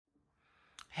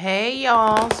Hey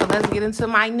y'all, so let's get into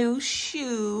my new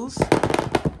shoes.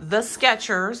 The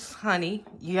Skechers, honey.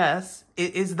 Yes,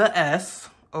 it is the S,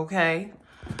 okay?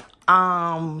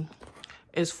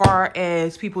 As far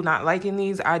as people not liking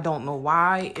these, I don't know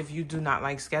why. If you do not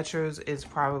like Skechers, it's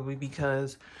probably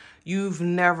because you've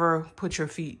never put your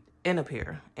feet in a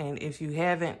pair. And if you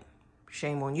haven't,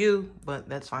 shame on you, but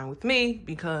that's fine with me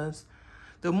because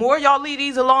the more y'all leave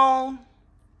these alone,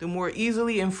 the more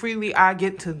easily and freely I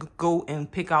get to go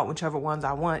and pick out whichever ones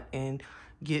I want and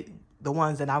get the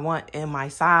ones that I want in my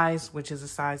size, which is a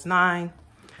size 9.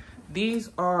 These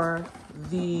are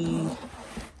the,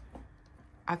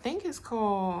 I think it's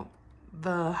called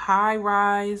the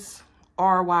ryze,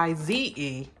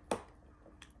 ryze.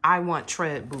 I want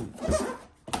tread boots.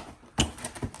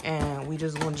 And we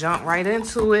just gonna jump right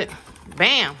into it.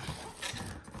 Bam.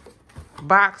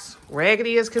 Box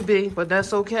raggedy as could be, but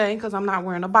that's okay because I'm not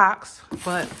wearing a box.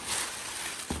 But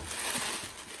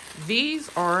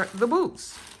these are the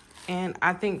boots, and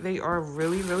I think they are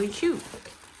really, really cute.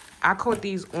 I caught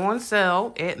these on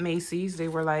sale at Macy's. They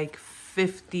were like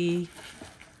 50-ish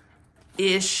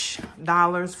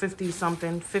dollars, 50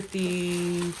 something,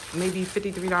 50, maybe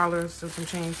 $53 and some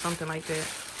change, something like that.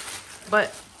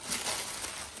 But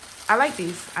I like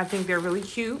these. I think they're really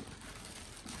cute.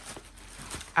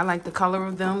 I like the color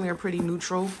of them. They're pretty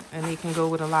neutral, and they can go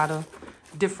with a lot of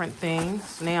different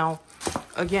things. Now,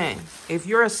 again, if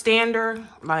you're a stander,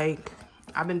 like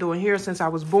I've been doing here since I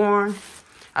was born,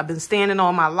 I've been standing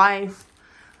all my life,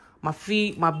 my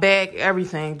feet, my back,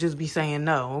 everything, just be saying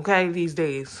no, okay, these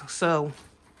days. So,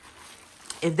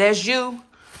 if that's you,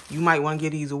 you might want to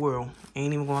give these a whirl.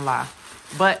 Ain't even gonna lie.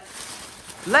 But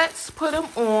let's put them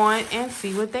on and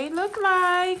see what they look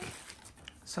like.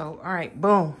 So, all right,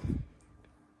 boom.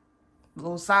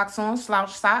 Little socks on,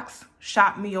 slouch socks.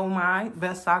 Shop me, oh my,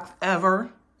 best socks ever,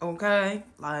 okay?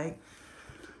 Like,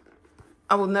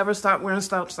 I will never stop wearing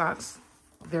slouch socks.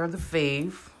 They're the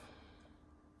fave.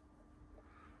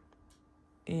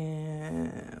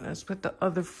 And let's put the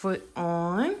other foot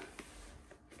on.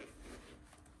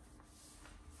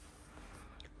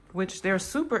 Which they're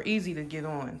super easy to get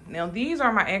on. Now, these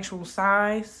are my actual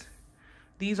size.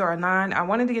 These are a 9. I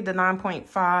wanted to get the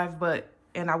 9.5,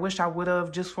 and I wish I would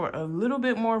have just for a little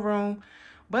bit more room,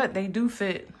 but they do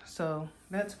fit, so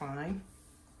that's fine.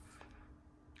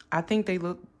 I think they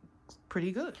look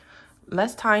pretty good.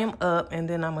 Let's tie them up, and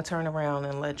then I'm gonna turn around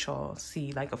and let y'all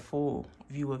see like a full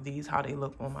view of these, how they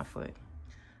look on my foot.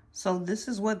 So this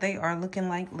is what they are looking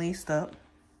like laced up.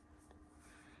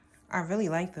 I really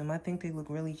like them. I think they look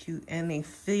really cute, and they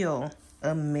feel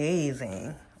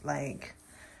amazing. Like,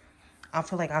 I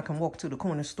feel like I can walk to the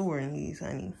corner store in these,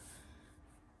 honey.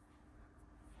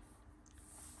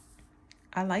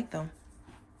 I like them.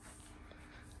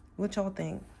 What y'all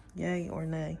think? Yay or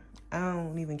nay? I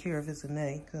don't even care if it's a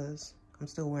nay because I'm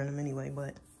still wearing them anyway,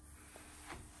 but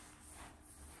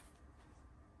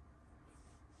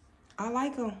I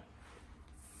like them.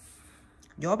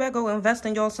 Y'all better go invest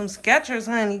in y'all some Skechers,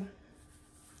 honey,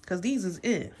 because these is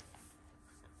it.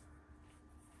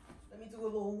 Let me do a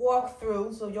little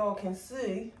walkthrough so y'all can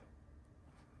see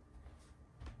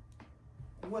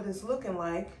what it's looking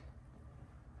like.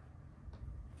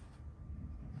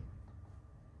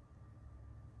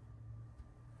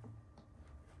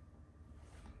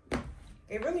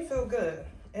 They really feel good,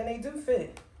 and they do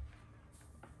fit.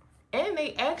 And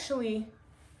they actually,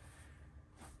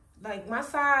 like, my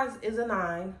size is a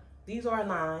 9. These are a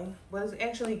 9, but it's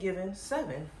actually given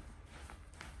 7.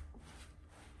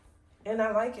 And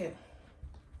I like it.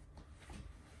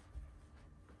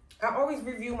 I always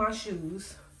review my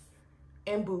shoes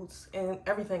and boots and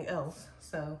everything else.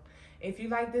 So if you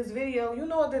like this video, you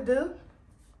know what to do.